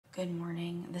Good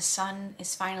morning. The sun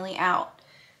is finally out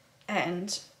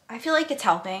and I feel like it's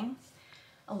helping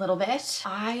a little bit.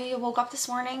 I woke up this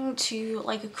morning to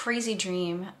like a crazy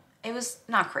dream. It was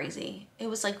not crazy. It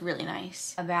was like really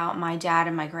nice, about my dad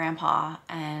and my grandpa,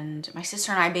 and my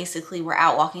sister and I basically were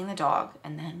out walking the dog,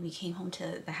 and then we came home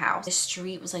to the house. The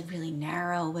street was like really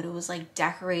narrow, but it was like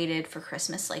decorated for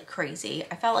Christmas like crazy.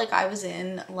 I felt like I was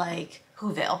in like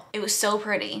Whoville. It was so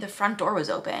pretty. The front door was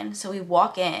open, so we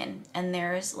walk in and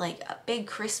there's like a big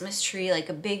Christmas tree, like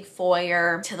a big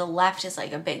foyer. To the left is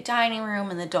like a big dining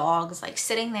room and the dog's like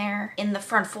sitting there. In the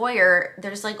front foyer,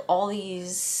 there's like all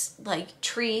these like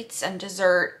treats and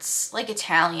desserts, like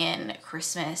Italian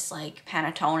Christmas, like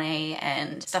panettone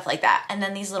and stuff like that. And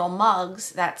then these little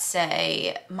mugs that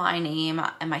say my name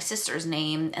and my sister's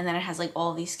name, and then it has like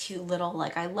all these cute little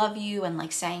like I love you and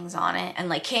like sayings on it, and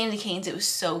like candy canes. It was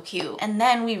so cute. And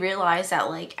then we realized that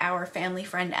like our family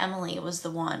friend Emily was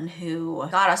the one who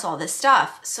got us all this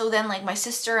stuff. So then like my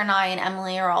sister and I and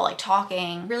Emily are all like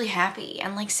talking, really happy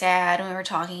and like sad, and we were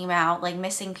talking about like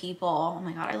missing people. Oh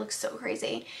my god, I look so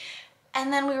crazy.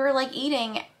 And then we were like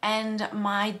eating and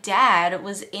my dad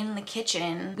was in the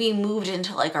kitchen. We moved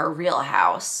into like our real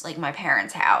house, like my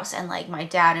parents' house, and like my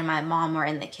dad and my mom were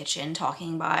in the kitchen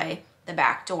talking by the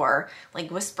back door, like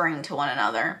whispering to one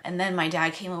another. And then my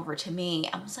dad came over to me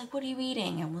and was like, what are you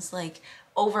eating? And was like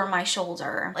over my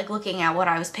shoulder, like looking at what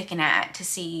I was picking at to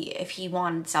see if he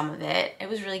wanted some of it. It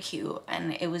was really cute.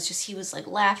 And it was just, he was like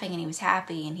laughing and he was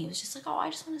happy and he was just like, oh, I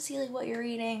just want to see like what you're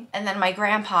eating. And then my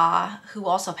grandpa, who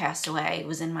also passed away,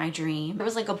 was in my dream. There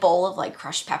was like a bowl of like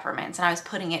crushed peppermints and I was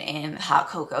putting it in the hot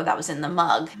cocoa that was in the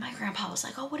mug. And my grandpa was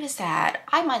like, oh, what is that?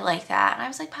 I might like that. And I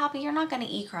was like, Poppy, you're not gonna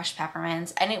eat crushed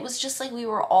peppermints. And it was just like we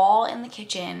were all in the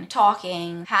kitchen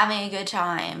talking, having a good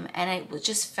time. And it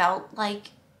just felt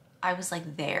like I was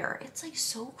like there. It's like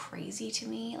so crazy to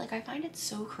me. Like I find it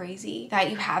so crazy that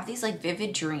you have these like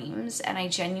vivid dreams, and I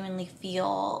genuinely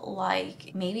feel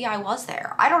like maybe I was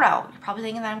there. I don't know. You're probably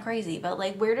thinking that I'm crazy, but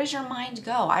like where does your mind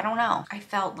go? I don't know. I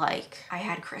felt like I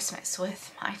had Christmas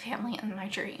with my family in my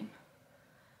dream.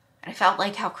 And I felt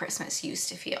like how Christmas used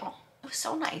to feel. It was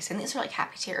so nice. And these are like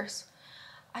happy tears.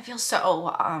 I feel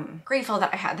so grateful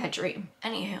that I had that dream.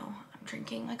 Anywho, I'm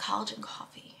drinking my collagen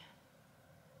coffee.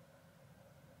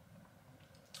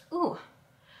 Ooh,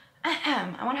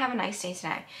 I want to have a nice day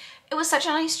today. It was such a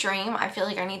nice dream. I feel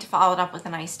like I need to follow it up with a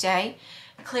nice day.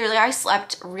 Clearly, I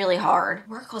slept really hard.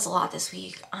 Work was a lot this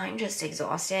week. I'm just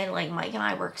exhausted. Like Mike and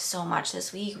I worked so much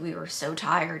this week. We were so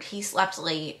tired. He slept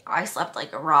late. I slept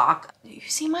like a rock. You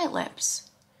see my lips?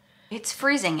 It's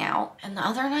freezing out, and the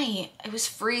other night it was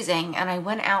freezing and I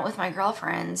went out with my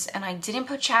girlfriends and I didn't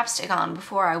put chapstick on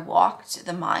before I walked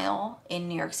the mile in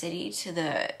New York City to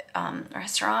the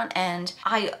restaurant, and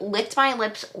I licked my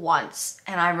lips once,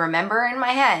 and I remember in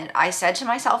my head, I said to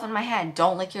myself in my head,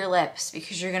 don't lick your lips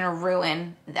because you're gonna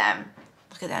ruin them.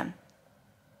 Look at them.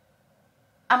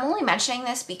 I'm only mentioning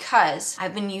this because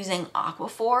I've been using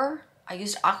Aquaphor. I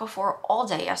used Aquaphor all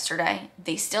day yesterday.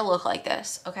 They still look like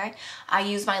this, okay? I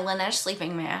used my Laneige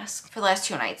sleeping mask for the last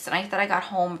 2 nights. The night that I got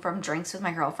home from drinks with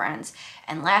my girlfriends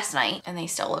and last night, and they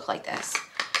still look like this.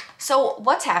 So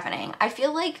what's happening? I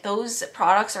feel like those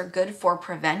products are good for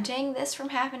preventing this from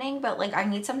happening, but like I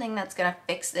need something that's gonna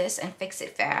fix this and fix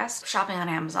it fast. Shopping on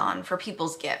Amazon for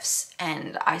people's gifts,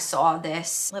 and I saw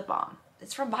this lip balm.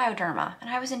 It's from Bioderma,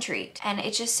 and I was intrigued. And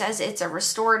it just says it's a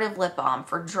restorative lip balm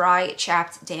for dry,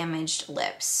 chapped, damaged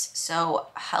lips. So,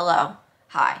 hello.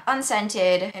 Hi.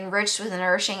 Unscented, enriched with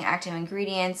nourishing active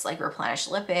ingredients like replenished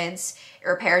lipids. It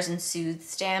repairs and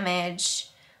soothes damage,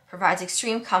 provides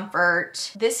extreme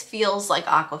comfort. This feels like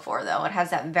Aquaphor though. It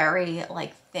has that very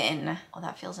like thin, oh,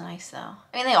 that feels nice though.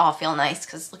 I mean, they all feel nice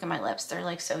because look at my lips, they're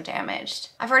like so damaged.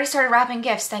 I've already started wrapping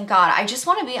gifts, thank God. I just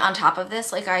want to be on top of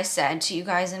this, like I said to you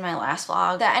guys in my last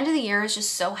vlog. The end of the year is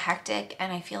just so hectic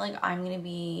and I feel like I'm gonna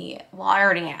be, well, I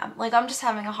already am. Like I'm just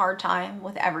having a hard time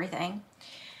with everything.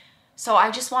 So I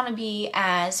just want to be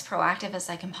as proactive as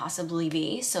I can possibly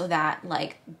be so that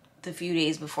like the few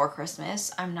days before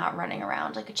Christmas, I'm not running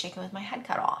around like a chicken with my head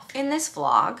cut off. In this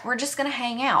vlog, we're just gonna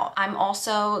hang out. I'm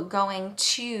also going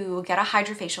to get a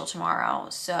HydraFacial tomorrow,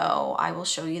 so I will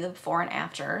show you the before and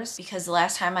afters because the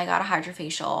last time I got a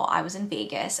HydraFacial, I was in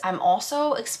Vegas. I'm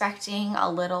also expecting a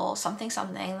little something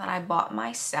that I bought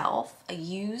myself, a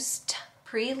used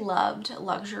Preloved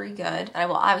luxury good that I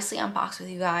will obviously unbox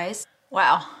with you guys.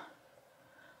 Wow,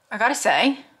 I gotta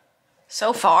say,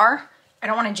 so far, I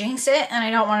don't want to jinx it and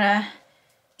I don't want to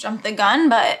jump the gun,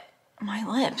 but my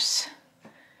lips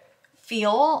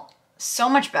feel so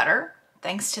much better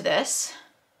thanks to this.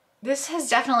 This has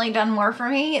definitely done more for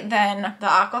me than the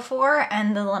Aquaphor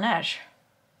and the Laneige.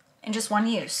 in just one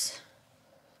use.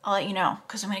 I'll let you know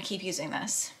because I'm gonna keep using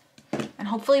this. And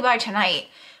hopefully by tonight,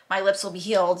 my lips will be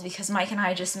healed because Mike and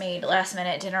I just made last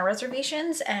minute dinner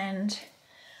reservations and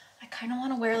I kind of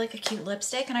want to wear like a cute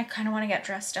lipstick and I kind of want to get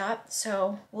dressed up.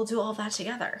 So we'll do all that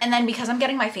together. And then because I'm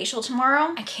getting my facial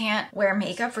tomorrow, I can't wear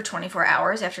makeup for 24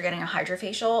 hours after getting a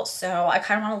HydraFacial. So I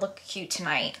kind of want to look cute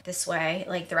tonight. This way,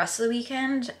 like the rest of the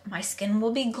weekend, my skin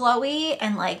will be glowy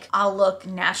and like I'll look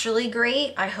naturally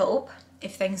great, I hope,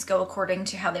 if things go according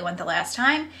to how they went the last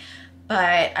time.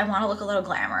 But I want to look a little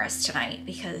glamorous tonight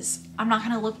because I'm not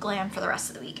going to look glam for the rest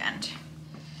of the weekend.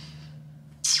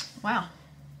 Wow.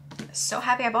 So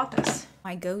happy I bought this.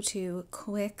 My go-to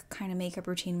quick kind of makeup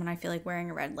routine when I feel like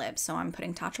wearing a red lip. So I'm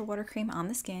putting Tatcha water cream on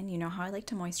the skin. You know how I like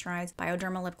to moisturize.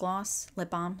 Bioderma lip gloss, lip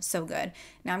balm, so good.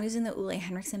 Now I'm using the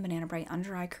Henricksen Banana Bright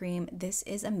under eye cream. This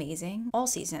is amazing. All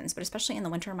seasons, but especially in the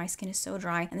winter, my skin is so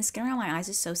dry and the skin around my eyes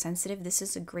is so sensitive. This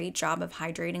is a great job of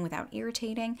hydrating without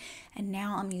irritating. And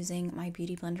now I'm using my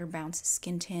Beauty Blender Bounce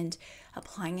Skin Tint,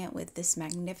 applying it with this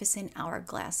magnificent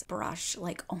Hourglass brush.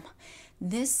 Like, oh my,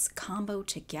 this combo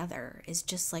together is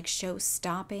just like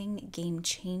show-stopping,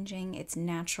 game-changing. It's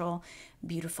natural,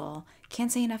 beautiful.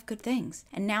 Can't say enough good things.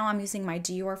 And now I'm using my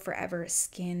Dior Forever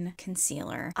Skin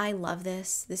Concealer. I love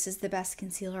this. This is the best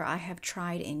concealer I have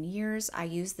tried in years. I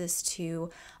use this to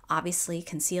obviously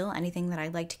conceal anything that I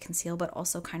like to conceal, but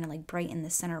also kind of like brighten the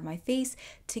center of my face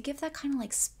to give that kind of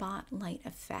like spotlight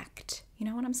effect. You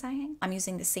know what I'm saying? I'm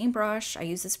using the same brush. I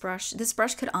use this brush. This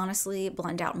brush could honestly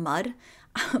blend out mud,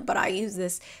 but I use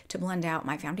this to blend out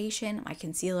my foundation, my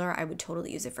concealer. I would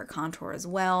totally use it for contour as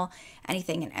well.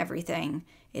 Anything and everything.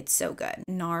 It's so good.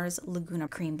 NARS Laguna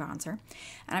Cream Bronzer.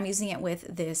 And I'm using it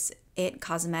with this It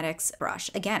Cosmetics brush.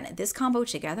 Again, this combo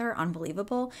together,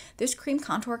 unbelievable. This cream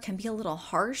contour can be a little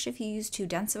harsh if you use too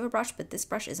dense of a brush, but this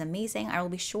brush is amazing. I will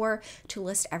be sure to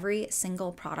list every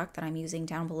single product that I'm using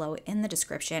down below in the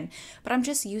description, but I'm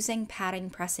just using patting,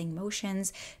 pressing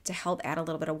motions to help add a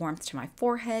little bit of warmth to my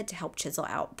forehead, to help chisel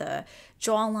out the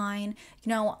jawline. You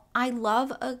know, I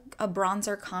love a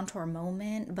bronzer contour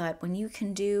moment, but when you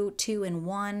can do 2 in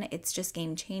 1, it's just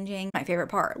game changing. My favorite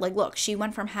part, like look, she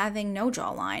went from having no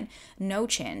jawline, no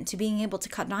chin, to being able to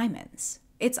cut diamonds.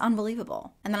 It's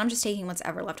unbelievable. And then I'm just taking what's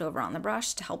ever left over on the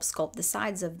brush to help sculpt the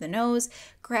sides of the nose.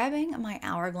 Grabbing my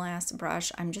Hourglass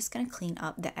brush, I'm just gonna clean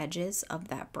up the edges of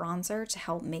that bronzer to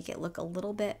help make it look a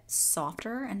little bit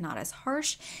softer and not as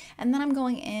harsh. And then I'm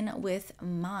going in with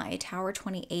my Tower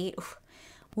 28.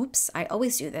 Whoops, I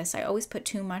always do this. I always put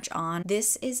too much on.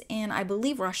 This is in, I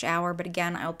believe, Rush Hour, but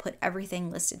again, I'll put everything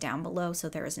listed down below so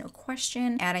there is no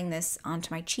question. Adding this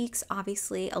onto my cheeks,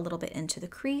 obviously, a little bit into the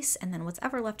crease, and then what's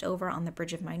ever left over on the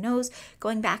bridge of my nose,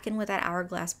 going back in with that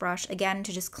Hourglass brush, again,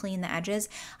 to just clean the edges.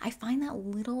 I find that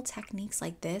little techniques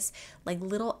like this, like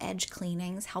little edge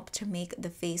cleanings, help to make the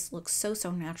face look so,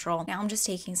 so natural. Now I'm just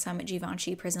taking some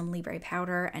Givenchy Prisme Libre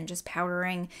powder and just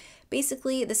powdering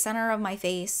basically the center of my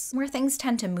face where things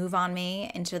tend to move on me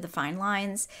into the fine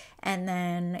lines, and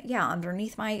then yeah,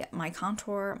 underneath my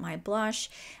contour, my blush,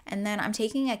 and then I'm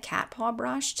taking a cat paw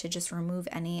brush to just remove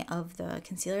any of the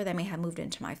concealer that may have moved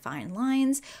into my fine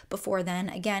lines before then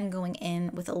again going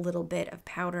in with a little bit of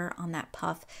powder on that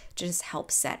puff to just help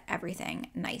set everything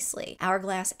nicely.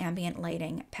 Hourglass Ambient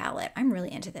Lighting Palette. I'm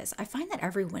really into this. I find that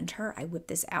every winter I whip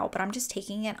this out, but I'm just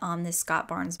taking it on this Scott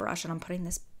Barnes brush and I'm putting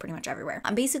this pretty much everywhere.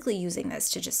 I'm basically using this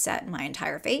to just set my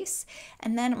entire face.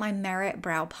 And then my Merit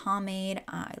Brow Pomade.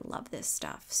 I love this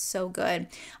stuff, so good.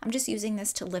 I'm just using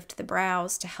this to lift the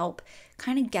brows to help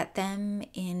kind of get them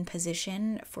in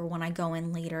position for when I go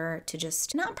in later to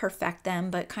just not perfect them,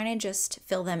 but kind of just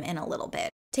fill them in a little bit.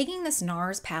 Taking this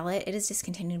NARS palette, it is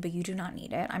discontinued, but you do not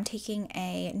need it. I'm taking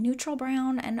a neutral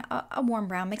brown and a warm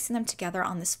brown, mixing them together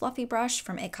on this fluffy brush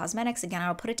from It Cosmetics. Again,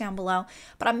 I'll put it down below,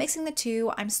 but I'm mixing the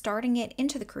two. I'm starting it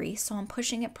into the crease, so I'm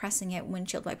pushing it, pressing it,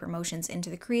 windshield wiper motions into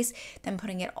the crease, then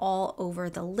putting it all over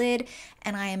the lid,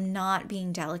 and I am not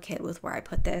being delicate with where I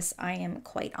put this. I am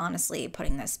quite honestly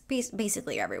putting this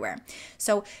basically everywhere.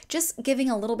 So just giving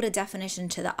a little bit of definition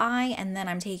to the eye, and then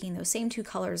I'm taking those same two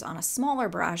colors on a smaller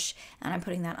brush, and I'm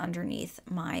putting that underneath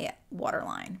my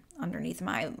waterline, underneath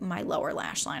my lower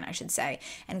lash line, I should say,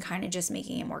 and kind of just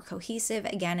making it more cohesive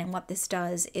again. And what this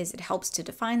does is it helps to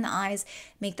define the eyes,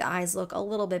 make the eyes look a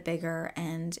little bit bigger,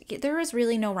 and there is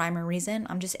really no rhyme or reason.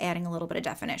 I'm just adding a little bit of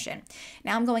definition.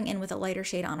 Now I'm going in with a lighter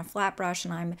shade on a flat brush,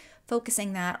 and I'm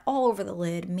focusing that all over the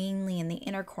lid, mainly in the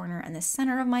inner corner and the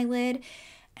center of my lid.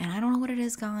 And I don't know what it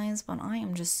is, guys, but I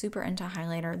am just super into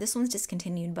highlighter. This one's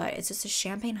discontinued, but it's just a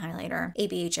champagne highlighter,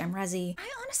 ABHM Resi. I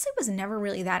honestly was never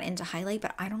really that into highlight,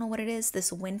 but I don't know what it is.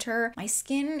 This winter, my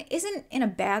skin isn't in a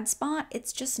bad spot.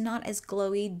 It's just not as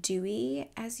glowy,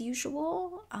 dewy as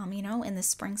usual, you know, in the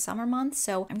spring, summer months.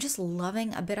 So I'm just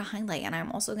loving a bit of highlight. And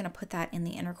I'm also going to put that in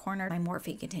the inner corner, my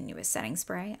Morphe Continuous Setting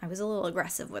Spray. I was a little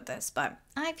aggressive with this, but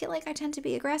I feel like I tend to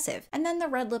be aggressive. And then the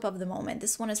red lip of the moment.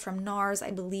 This one is from NARS.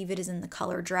 I believe it is in the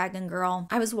color Dragon Girl.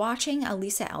 I was watching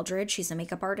Elisa Eldridge. She's a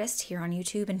makeup artist here on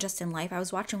YouTube and just in life. I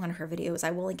was watching one of her videos.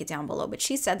 I will link it down below, but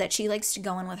she said that she likes to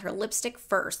go in with her lipstick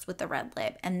first with the red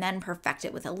lip and then perfect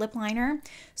it with a lip liner.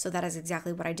 So that is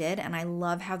exactly what I did. And I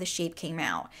love how the shape came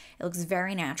out. It looks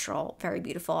very natural, very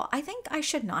beautiful. I think I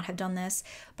should not have done this,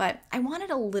 but I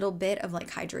wanted a little bit of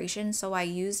like hydration. So I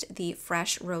used the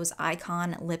Fresh Rose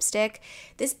Icon lipstick.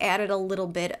 This added a little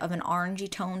bit of an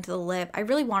orangey tone to the lip. I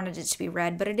really wanted it to be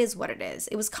red, but it is what it is.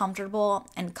 It was comfortable,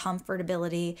 and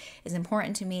comfortability is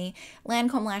important to me.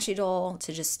 Lancome Lashy Doll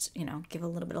to just, you know, give a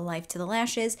little bit of life to the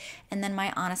lashes. And then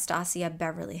my Anastasia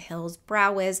Beverly Hills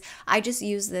Brow Wiz. I just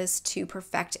use this to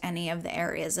perfect any of the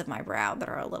areas of my brow that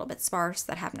are a little bit sparse,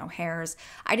 that have no hairs.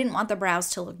 I didn't want the brows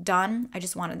to look done. I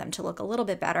just wanted them to look a little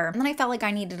bit better. And then I felt like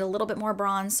I needed a little bit more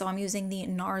bronze, so I'm using the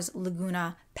NARS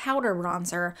Laguna powder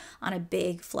bronzer on a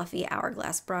big fluffy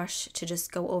Hourglass brush to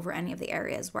just go over any of the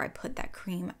areas where I put that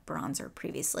cream bronzer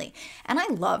previously. And I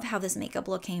love how this makeup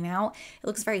look came out. It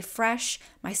looks very fresh.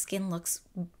 My skin looks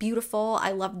beautiful.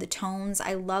 I love the tones.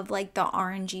 I love like the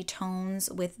orangey tones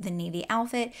with the navy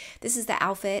outfit. This is the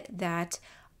outfit that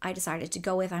I decided to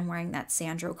go with. I'm wearing that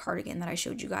Sandro cardigan that I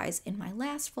showed you guys in my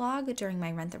last vlog during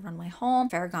my Rent the Runway haul.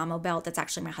 Ferragamo belt, that's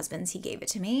actually my husband's, he gave it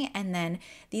to me. And then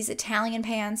these Italian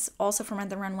pants, also from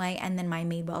Rent the Runway, and then my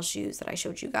Madewell shoes that I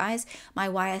showed you guys. My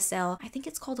YSL, I think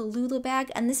it's called a Lulu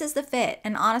bag, and this is the fit.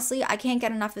 And honestly, I can't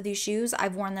get enough of these shoes.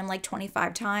 I've worn them like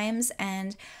 25 times,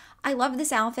 and I love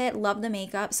this outfit, love the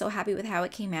makeup, so happy with how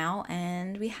it came out,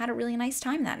 and we had a really nice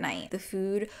time that night. The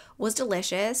food was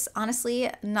delicious.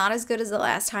 Honestly, not as good as the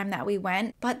last time that we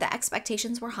went, but the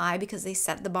expectations were high because they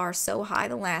set the bar so high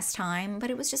the last time,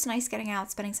 but it was just nice getting out,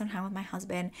 spending some time with my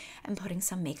husband, and putting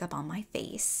some makeup on my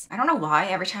face. I don't know why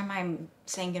every time I'm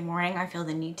saying good morning, I feel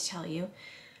the need to tell you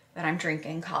that I'm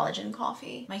drinking collagen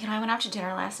coffee. Mike and I went out to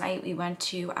dinner last night. We went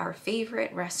to our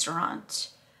favorite restaurant.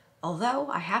 Although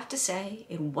I have to say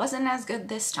it wasn't as good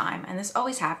this time, and this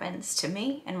always happens to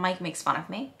me, and Mike makes fun of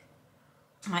me.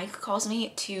 Mike calls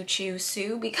me to chew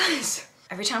Sue because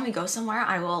every time we go somewhere,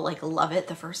 I will like love it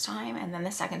the first time, and then the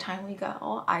second time we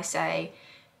go, I say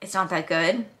it's not that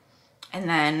good, and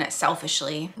then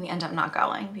selfishly we end up not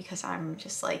going because I'm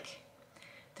just like,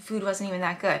 the food wasn't even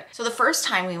that good. So the first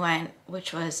time we went,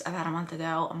 which was about a month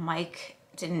ago, Mike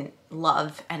didn't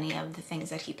love any of the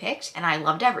things that he picked, and I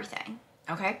loved everything.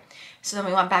 Okay, so then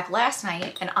we went back last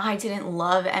night and I didn't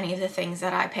love any of the things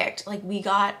that I picked. Like, we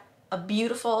got a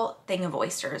beautiful thing of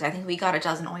oysters. I think we got a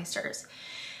dozen oysters.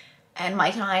 And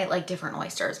Mike and I like different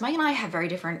oysters. Mike and I have very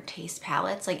different taste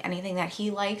palettes. Like, anything that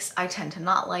he likes, I tend to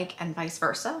not like, and vice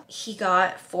versa. He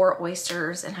got 4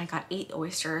 oysters and I got 8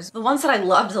 oysters. The ones that I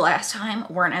loved the last time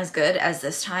weren't as good as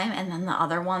this time. And then the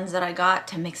other ones that I got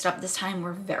to mix it up this time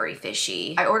were very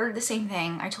fishy. I ordered the same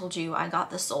thing. I told you I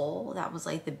got the sole. That was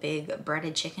like the big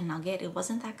breaded chicken nugget. It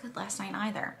wasn't that good last night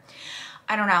either.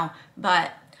 I don't know,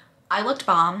 but I looked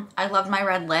bomb. I loved my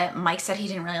red lip. Mike said he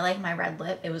didn't really like my red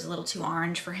lip. It was a little too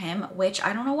orange for him, which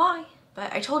I don't know why.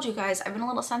 But I told you guys, I've been a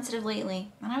little sensitive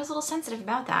lately, and I was a little sensitive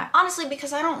about that. Honestly,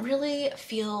 because I don't really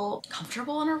feel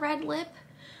comfortable in a red lip.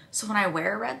 So when I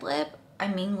wear a red lip, I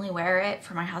mainly wear it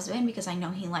for my husband because I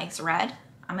know he likes red.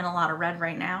 I'm in a lot of red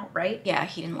right now, right? Yeah,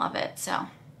 he didn't love it, so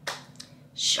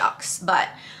shucks. But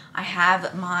I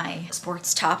have my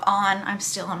sports top on. I'm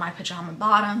still in my pajama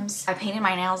bottoms. I painted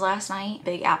my nails last night,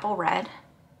 Big Apple Red,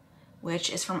 which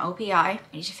is from OPI. I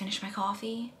need to finish my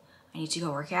coffee. I need to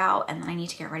go work out, and then I need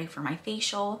to get ready for my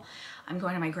facial. I'm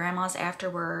going to my grandma's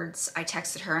afterwards. I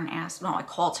texted her and asked, no, I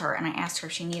called her and I asked her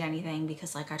if she needed anything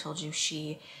because, like I told you,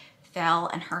 she fell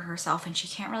and hurt herself and she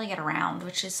can't really get around,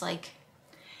 which is like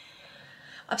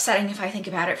upsetting if I think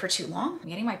about it for too long. I'm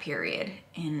getting my period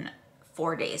in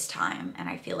 4 days time, and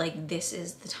I feel like this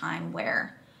is the time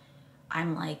where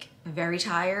I'm like very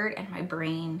tired and my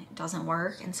brain doesn't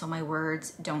work, and so my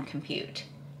words don't compute.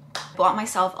 Bought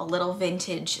myself a little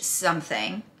vintage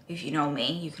something. If you know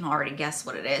me, you can already guess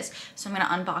what it is. So I'm gonna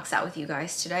unbox that with you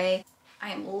guys today. I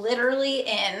am literally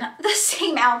in the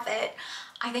same outfit.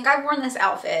 I think I've worn this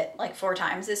outfit like 4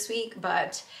 times this week,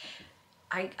 but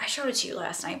I showed it to you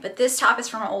last night, but this top is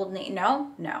from Old Navy.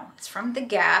 No, it's from The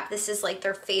Gap. This is like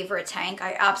their favorite tank.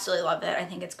 I absolutely love it. I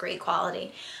think it's great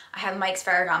quality. I have Mike's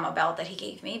Ferragamo belt that he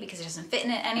gave me because it doesn't fit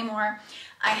in it anymore.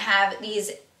 I have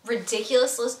these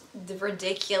ridiculous,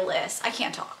 I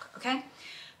can't talk, okay?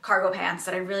 Cargo pants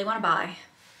that I really want to buy,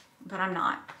 but I'm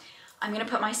not. I'm gonna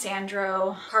put my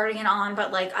Sandro cardigan on,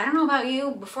 but like, I don't know about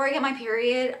you, before I get my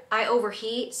period, I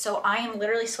overheat, so I am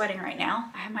literally sweating right now.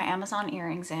 I have my Amazon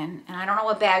earrings in, and I don't know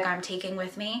what bag I'm taking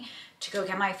with me to go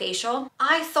get my facial.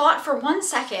 I thought for 1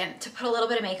 second to put a little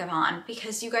bit of makeup on,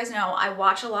 because you guys know I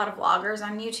watch a lot of vloggers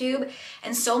on YouTube,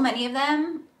 and so many of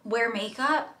them wear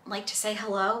makeup, like to say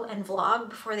hello and vlog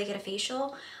before they get a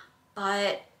facial,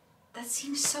 but that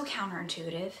seems so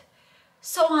counterintuitive.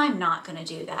 So I'm not gonna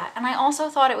do that. And I also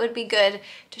thought it would be good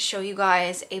to show you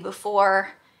guys a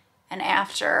before and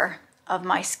after of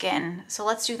my skin. So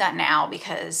let's do that now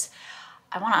because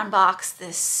I wanna unbox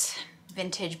this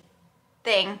vintage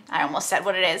thing, I almost said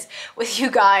what it is, with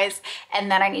you guys.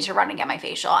 And then I need to run and get my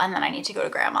facial, and then I need to go to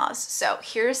grandma's. So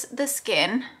here's the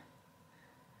skin.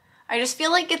 I just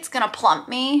feel like it's gonna plump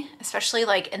me, especially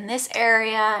like in this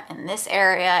area, in this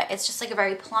area. It's just like a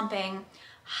very plumping,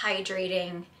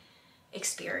 hydrating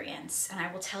experience, and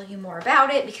I will tell you more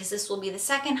about it because this will be the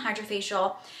second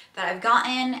HydraFacial that I've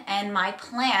gotten, and my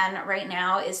plan right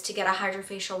now is to get a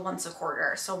HydraFacial once a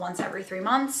quarter, so once every 3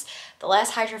 months. The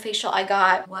last HydraFacial I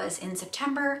got was in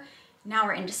September. Now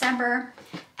we're in December,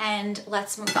 and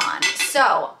let's move on.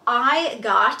 So I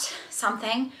got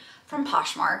something from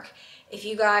Poshmark. If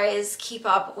you guys keep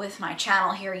up with my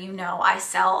channel here, you know I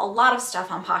sell a lot of stuff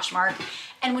on Poshmark.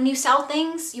 And when you sell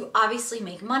things, you obviously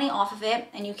make money off of it,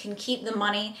 and you can keep the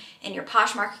money in your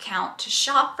Poshmark account to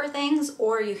shop for things,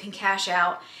 or you can cash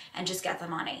out and just get the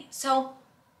money. So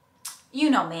you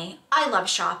know me, I love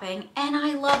shopping and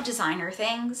I love designer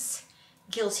things.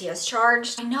 Guilty as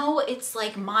charged. I know it's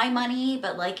like my money,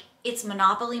 but like it's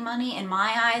monopoly money in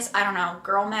my eyes. I don't know,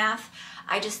 girl math.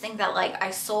 I just think that like I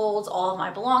sold all of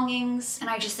my belongings, and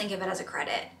I just think of it as a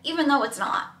credit, even though it's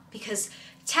not, because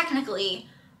technically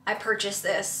I purchased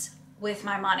this with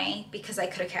my money because I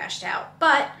could have cashed out,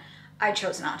 but I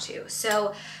chose not to.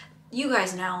 So you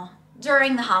guys know,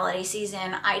 during the holiday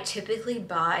season, I typically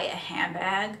buy a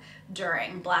handbag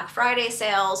during Black Friday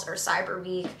sales or Cyber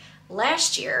Week.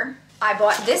 Last year, I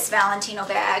bought this Valentino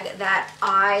bag that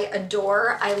I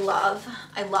adore. I love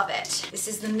it. This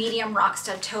is the medium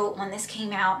Rockstud tote. When this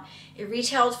came out, it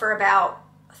retailed for about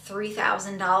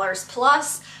 $3,000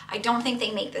 plus. I don't think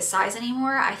they make this size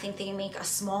anymore. I think they make a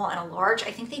small and a large.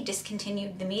 I think they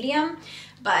discontinued the medium,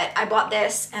 but I bought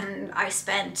this and I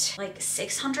spent like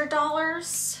 $600,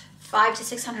 $500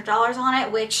 to $600 on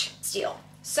it, which steal.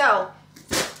 So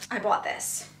I bought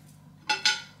this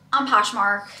on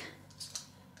Poshmark.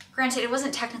 Granted, it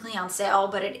wasn't technically on sale,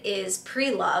 but it is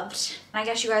pre-loved. And I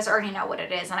guess you guys already know what it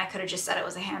is, and I could have just said it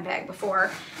was a handbag before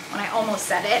when I almost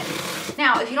said it.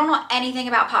 Now, if you don't know anything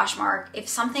about Poshmark, if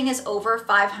something is over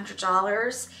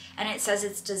 $500 and it says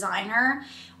it's designer,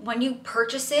 when you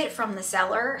purchase it from the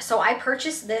seller, so I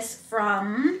purchased this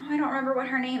from, I don't remember what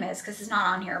her name is because it's not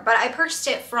on here, but I purchased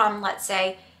it from, let's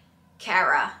say,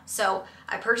 Cara. So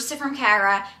I purchased it from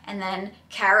Cara, and then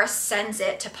Cara sends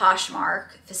it to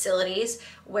Poshmark facilities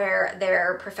where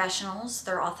they're professionals,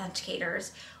 they're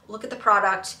authenticators, look at the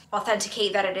product,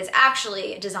 authenticate that it is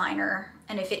actually a designer.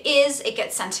 And if it is, it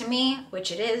gets sent to me,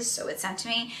 which it is, so it's sent to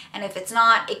me. And if it's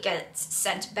not, it gets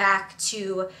sent back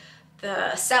to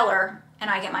the seller and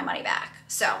I get my money back.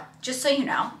 So just so you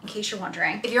know, in case you're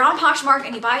wondering, if you're on Poshmark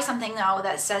and you buy something though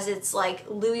that says it's like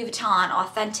Louis Vuitton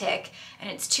authentic and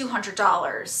it's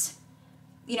 $200,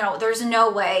 you know, there's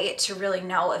no way to really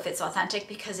know if it's authentic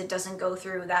because it doesn't go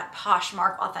through that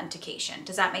Poshmark authentication.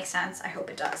 Does that make sense? I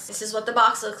hope it does. This is what the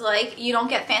box looks like. You don't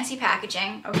get fancy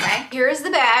packaging, okay? Here is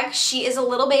the bag. She is a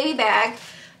little baby bag,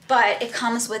 but it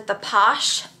comes with the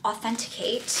Posh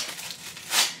Authenticate.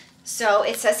 So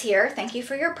it says here, thank you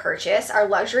for your purchase. Our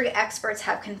luxury experts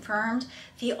have confirmed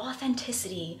the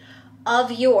authenticity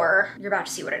of your, you're about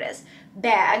to see what it is,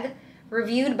 bag,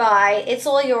 reviewed by It's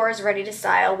All Yours, Ready to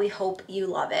Style. We hope you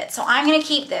love it. So I'm gonna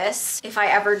keep this if I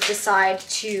ever decide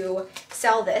to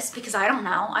sell this, because I don't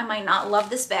know, I might not love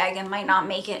this bag and might not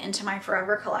make it into my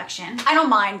forever collection. I don't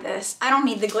mind this. I don't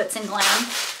need the glitz and glam.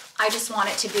 I just want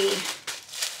it to be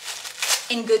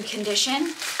in good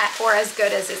condition, or as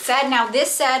good as it said. Now this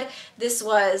said this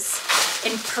was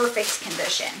in perfect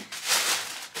condition.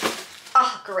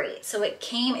 Oh, great. So it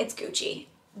came, it's Gucci,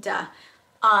 duh.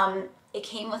 It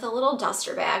came with a little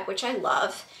duster bag, which I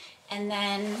love. And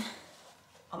then,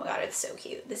 oh my God, it's so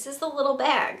cute. This is the little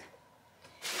bag.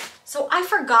 So I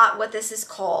forgot what this is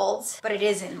called, but it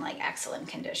is in like excellent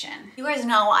condition. You guys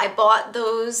know I bought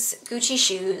those Gucci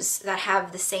shoes that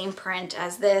have the same print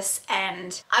as this,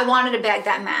 and I wanted a bag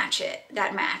that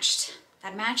matches?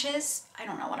 I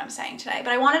don't know what I'm saying today,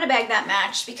 but I wanted a bag that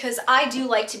matched because I do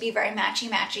like to be very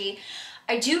matchy-matchy.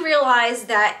 I do realize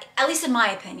that, at least in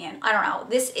my opinion, I don't know,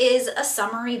 this is a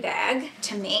summery bag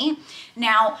to me.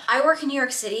 Now, I work in New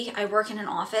York City, I work in an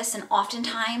office, and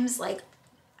oftentimes, like,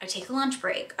 I take a lunch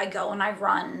break, I go and I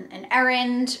run an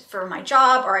errand for my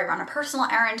job, or I run a personal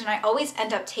errand, and I always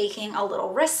end up taking a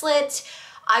little wristlet.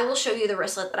 I will show you the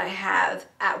wristlet that I have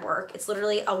at work. It's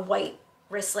literally a white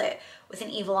wristlet with an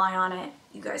evil eye on it.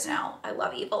 You guys know I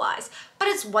love evil eyes, but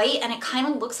it's white and it kind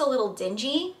of looks a little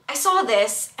dingy. I saw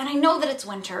this and I know that it's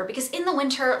winter because in the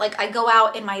winter, like, I go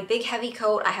out in my big heavy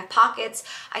coat, I have pockets,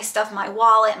 I stuff my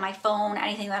wallet, my phone,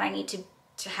 anything that I need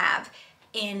to have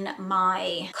in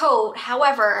my coat.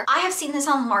 However, I have seen this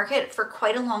on the market for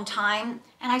quite a long time,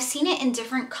 and I've seen it in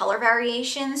different color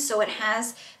variations. So it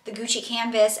has the Gucci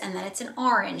canvas and then it's an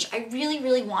orange. I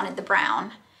really wanted the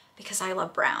brown because I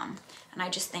love brown. And I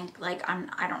just think, like,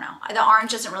 I don't know. The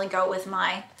orange doesn't really go with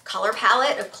my color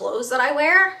palette of clothes that I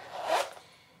wear.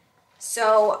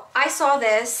 So I saw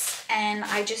this and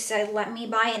I just said, let me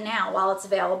buy it now while it's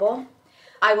available.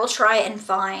 I will try and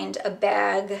find a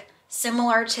bag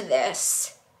similar to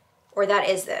this, or that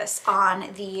is this,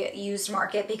 on the used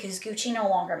market because Gucci no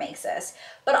longer makes this.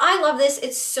 But I love this.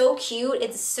 It's so cute.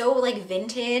 It's so like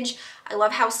vintage. I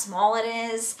love how small it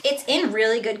is. It's in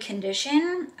really good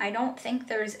condition. I don't think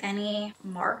there's any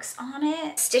marks on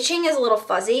it. Stitching is a little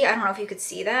fuzzy. I don't know if you could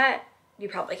see that. You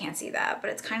probably can't see that, but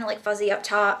it's kind of like fuzzy up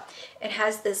top. It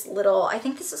has this little, I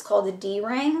think this is called a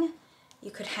D-ring.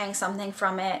 You could hang something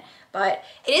from it, but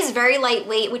it is very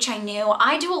lightweight, which I knew.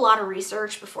 I do a lot of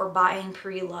research before buying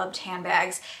Preloved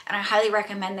handbags, and I highly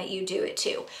recommend that you do it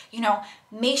too. You know,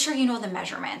 make sure you know the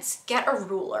measurements. Get a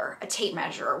ruler, a tape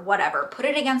measure, whatever. Put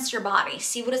it against your body.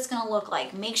 See what it's gonna look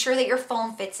like. Make sure that your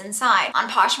phone fits inside. On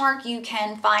Poshmark, you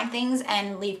can find things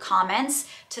and leave comments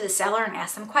to the seller and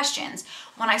ask them questions.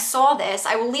 When I saw this,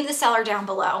 I will leave the seller down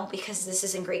below because this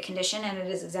is in great condition and it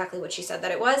is exactly what she said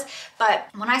that it was. But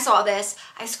when I saw this,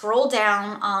 I scrolled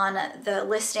down on the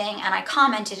listing and I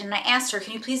commented and I asked her,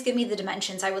 can you please give me the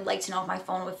dimensions? I would like to know if my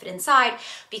phone would fit inside,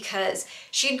 because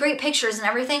she had great pictures and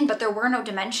everything, but there were no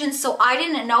dimensions. So I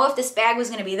didn't know if this bag was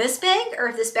gonna be this big or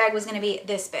if this bag was gonna be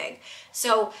this big.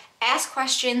 So ask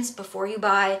questions before you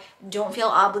buy. Don't feel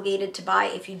obligated to buy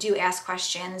if you do ask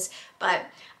questions. But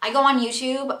I go on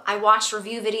YouTube, I watched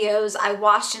review videos, I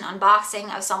watched an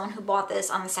unboxing of someone who bought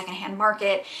this on the secondhand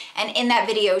market, and in that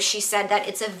video she said that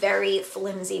it's a very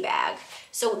flimsy bag.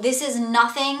 So this is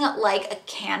nothing like a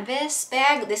canvas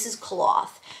bag, this is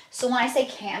cloth. So when I say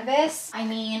canvas, I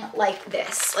mean like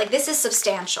this. Like, this is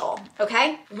substantial,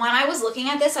 okay? When I was looking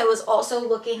at this, I was also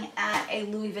looking at a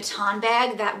Louis Vuitton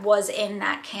bag that was in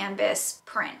that canvas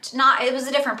print. It was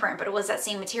a different print, but it was that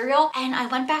same material. And I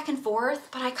went back and forth,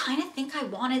 but I kind of think I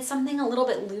wanted something a little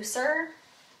bit looser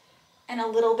and a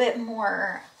little bit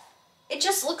more. It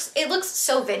looks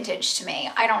so vintage to me.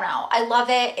 I don't know. I love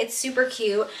it. It's super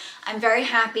cute. I'm very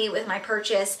happy with my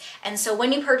purchase. And so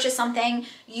when you purchase something,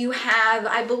 you have,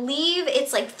 I believe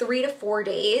it's like 3 to 4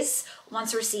 days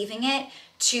once receiving it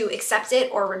to accept it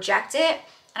or reject it.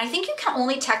 And I think you can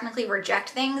only technically reject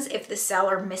things if the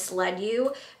seller misled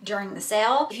you during the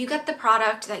sale. If you get the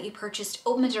product that you purchased,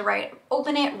 open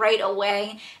it right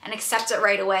away and accept it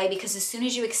right away, because as soon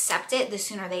as you accept it, the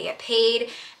sooner they get paid.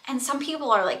 And some people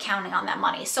are like counting on that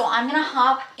money. So I'm gonna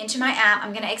hop into my app.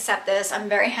 I'm gonna accept this. I'm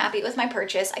very happy with my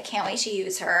purchase. I can't wait to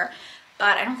use her,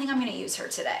 but I don't think I'm gonna use her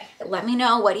today. Let me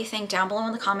know what you think down below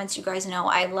in the comments. You guys know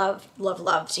I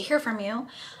love to hear from you.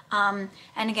 And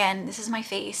again, this is my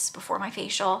face before my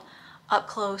facial, up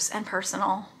close and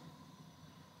personal.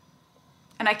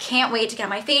 And I can't wait to get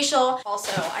my facial.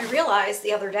 Also, I realized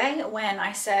the other day when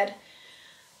I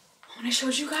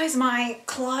showed you guys my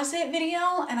closet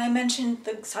video and I mentioned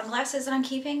the sunglasses that I'm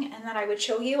keeping and that I would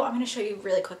show you, I'm gonna show you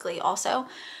really quickly also.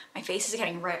 My face is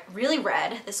getting really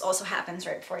red. This also happens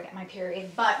right before I get my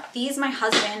period, but these my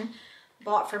husband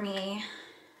bought for me.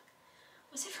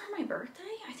 Was it for my birthday?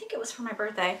 I think it was for my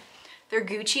birthday. They're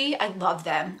Gucci. I love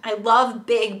them. I love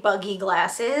big buggy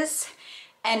glasses.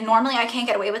 And normally I can't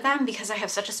get away with them because I have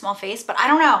such a small face, but I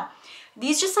don't know.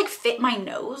 These just like fit my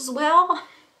nose well.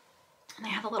 And they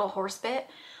have a little horse bit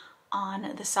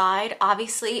on the side.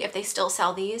 Obviously, if they still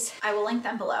sell these, I will link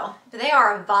them below. But they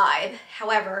are a vibe.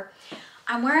 However,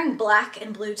 I'm wearing black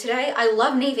and blue today. I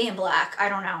love navy and black. I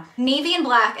don't know. Navy and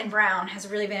black and brown has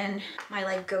really been my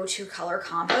like go-to color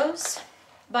combos.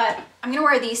 But I'm gonna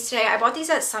wear these today. I bought these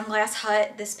at Sunglass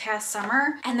Hut this past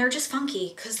summer, and they're just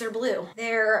funky because they're blue.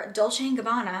 They're Dolce &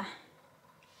 Gabbana,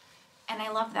 and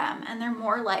I love them. And they're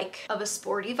more like of a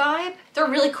sporty vibe. They're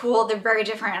really cool. They're very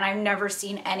different, and I've never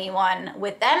seen anyone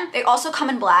with them. They also come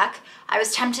in black. I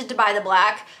was tempted to buy the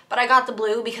black, but I got the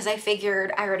blue because I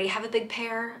figured I already have a big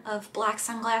pair of black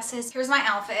sunglasses. Here's my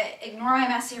outfit. Ignore my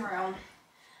messy room.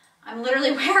 I'm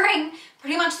literally wearing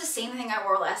pretty much the same thing I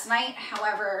wore last night.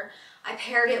 However, I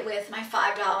paired it with my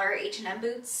 $5 H&M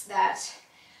boots that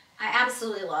I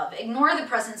absolutely love. Ignore the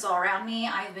presents all around me.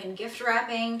 I've been gift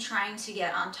wrapping, trying to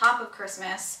get on top of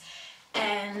Christmas.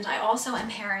 And I also am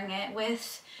pairing it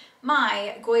with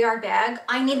my Goyard bag.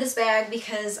 I need this bag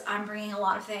because I'm bringing a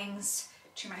lot of things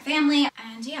to my family.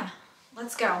 And yeah,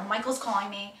 let's go. Michael's calling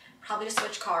me, probably to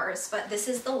switch cars, but this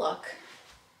is the look.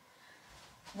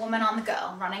 Woman on the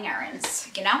go, running errands,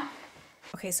 you know?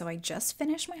 Okay, so I just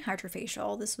finished my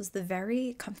HydraFacial. This was the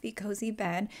very comfy, cozy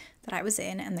bed that I was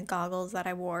in and the goggles that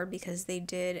I wore because they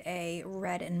did a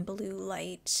red and blue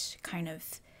light kind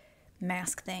of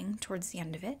mask thing towards the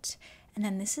end of it. And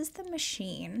then this is the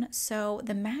machine. So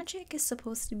the magic is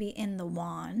supposed to be in the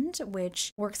wand,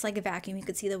 which works like a vacuum. You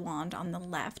could see the wand on the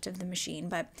left of the machine,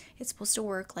 but it's supposed to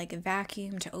work like a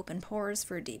vacuum to open pores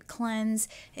for a deep cleanse.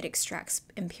 It extracts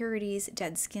impurities,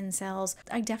 dead skin cells.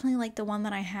 I definitely like the one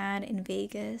that I had in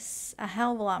Vegas a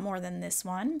hell of a lot more than this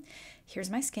one. Here's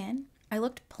my skin. I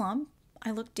looked plump. I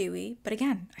look dewy, but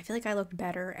again, I feel like I looked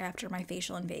better after my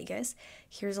facial in Vegas.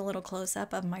 Here's a little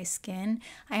close-up of my skin.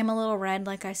 I am a little red,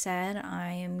 like I said.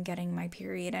 I am getting my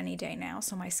period any day now,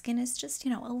 so my skin is just,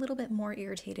 you know, a little bit more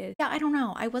irritated. Yeah, I don't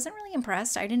know. I wasn't really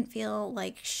impressed. I didn't feel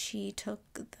like she took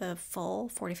the full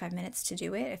 45 minutes to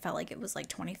do it. It felt like it was like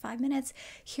 25 minutes.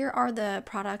 Here are the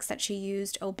products that she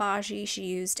used. Obagi, she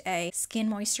used a skin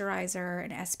moisturizer,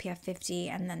 an SPF 50,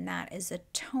 and then that is a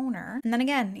toner. And then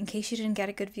again, in case you didn't get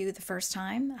a good view the first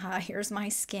time, here's my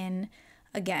skin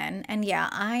again. And yeah,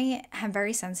 I have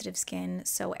very sensitive skin,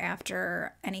 so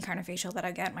after any kind of facial that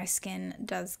I get, my skin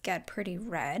does get pretty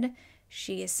red.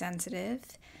 She is sensitive,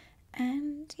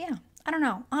 and yeah, I don't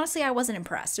know. Honestly, I wasn't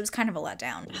impressed. It was kind of a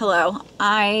letdown. Hello,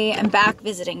 I am back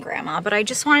visiting Grandma, but I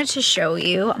just wanted to show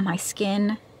you my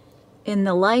skin in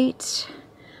the light.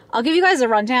 I'll give you guys a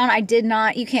rundown.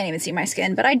 You can't even see my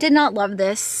skin, but I did not love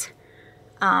this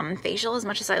facial as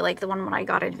much as I like the one when I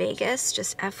got in Vegas,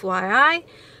 just FYI,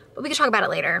 but we can talk about it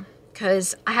later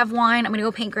because I have wine. I'm gonna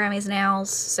go paint Grammy's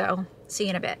nails, so see you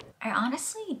in a bit. I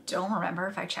honestly don't remember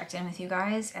if I checked in with you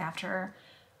guys after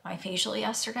my facial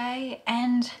yesterday,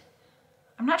 and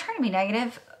I'm not trying to be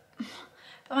negative,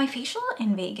 but my facial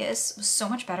in Vegas was so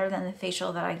much better than the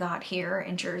facial that I got here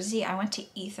in Jersey. I went to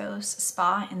Ethos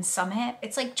Spa in Summit.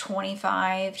 It's like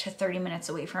 25 to 30 minutes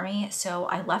away from me, so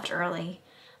I left early.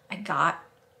 I got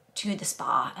to the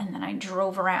spa and then I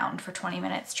drove around for 20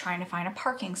 minutes trying to find a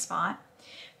parking spot.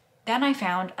 Then I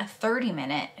found a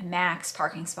 30-minute max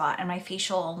parking spot, and my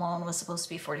facial alone was supposed to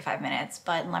be 45 minutes,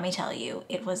 but let me tell you,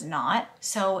 it was not.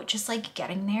 So just like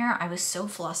getting there, I was so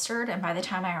flustered, and by the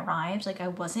time I arrived, like I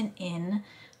wasn't in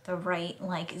the right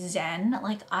like zen.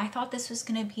 Like I thought this was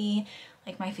gonna be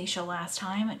like my facial last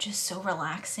time, just so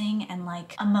relaxing and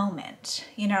like a moment,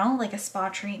 you know, like a spa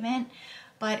treatment.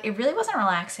 But it really wasn't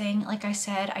relaxing. Like I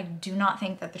said, I do not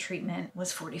think that the treatment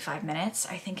was 45 minutes.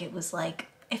 I think it was like,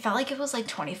 it felt like it was like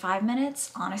 25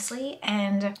 minutes, honestly.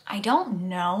 And I don't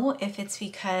know if it's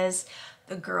because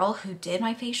the girl who did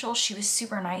my facial, she was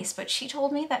super nice, but she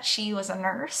told me that she was a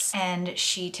nurse and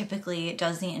she typically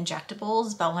does the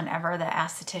injectables, but whenever the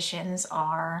estheticians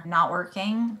are not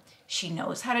working, she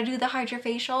knows how to do the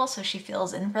HydraFacial, so she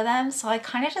fills in for them. So I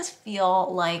kind of just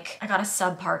feel like I got a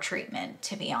subpar treatment,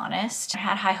 to be honest. I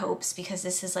had high hopes because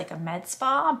this is like a med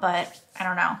spa, but I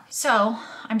don't know. So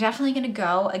I'm definitely gonna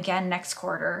go again next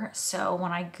quarter. So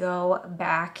when I go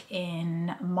back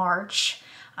in March,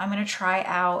 I'm gonna try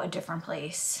out a different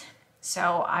place.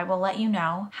 So I will let you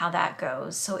know how that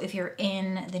goes. So if you're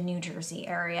in the New Jersey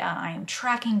area, I am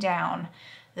tracking down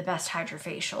the best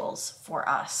HydraFacials for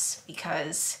us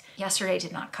because yesterday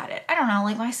did not cut it. I don't know,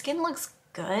 like my skin looks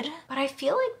good, but I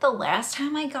feel like the last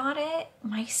time I got it,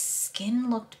 my skin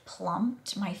looked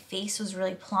plumped. My face was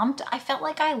really plumped. I felt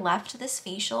like I left this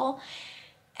facial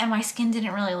and my skin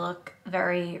didn't really look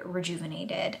very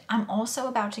rejuvenated. I'm also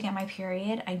about to get my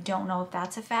period. I don't know if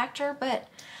that's a factor, but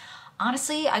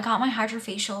honestly, I got my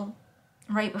HydraFacial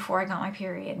right before I got my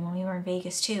period when we were in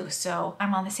Vegas too. So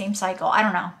I'm on the same cycle. I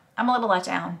don't know. I'm a little let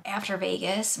down. After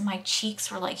Vegas, my cheeks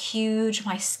were like huge.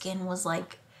 My skin was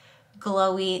like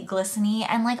glowy, glistening.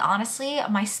 And like, honestly,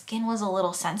 my skin was a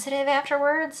little sensitive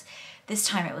afterwards. This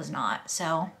time it was not.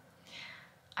 So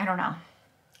I don't know.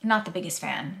 not the biggest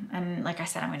fan. And like I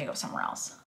said, I'm gonna go somewhere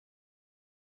else.